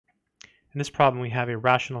In this problem, we have a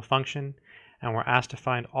rational function, and we're asked to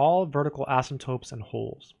find all vertical asymptotes and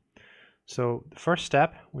holes. So the first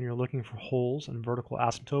step when you're looking for holes and vertical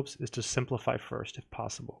asymptotes is to simplify first, if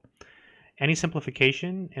possible. Any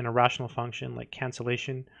simplification in a rational function, like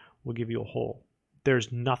cancellation, will give you a hole.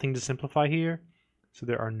 There's nothing to simplify here, so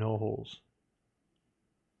there are no holes.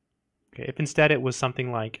 Okay, if instead it was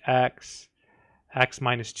something like x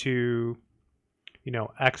minus 2,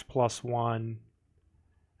 x plus 1,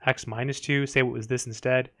 x minus 2, say it was this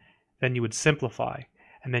instead, then you would simplify,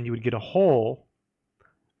 and then you would get a hole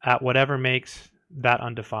at whatever makes that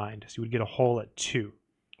undefined. So you would get a hole at 2,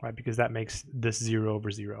 right? Because that makes this 0 over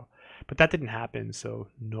 0. But that didn't happen, so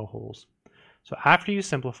no holes. So after you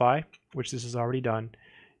simplify, which this is already done,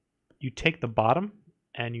 you take the bottom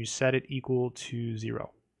and you set it equal to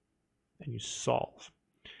 0. And you solve.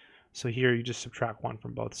 So here you just subtract 1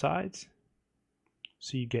 from both sides.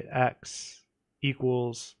 So you get x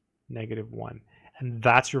equals -1. And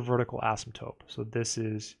that's your vertical asymptote. So this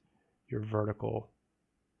is your vertical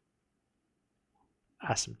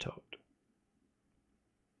asymptote.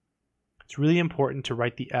 It's really important to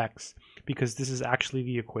write the x because this is actually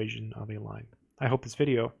the equation of a line. I hope this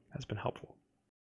video has been helpful.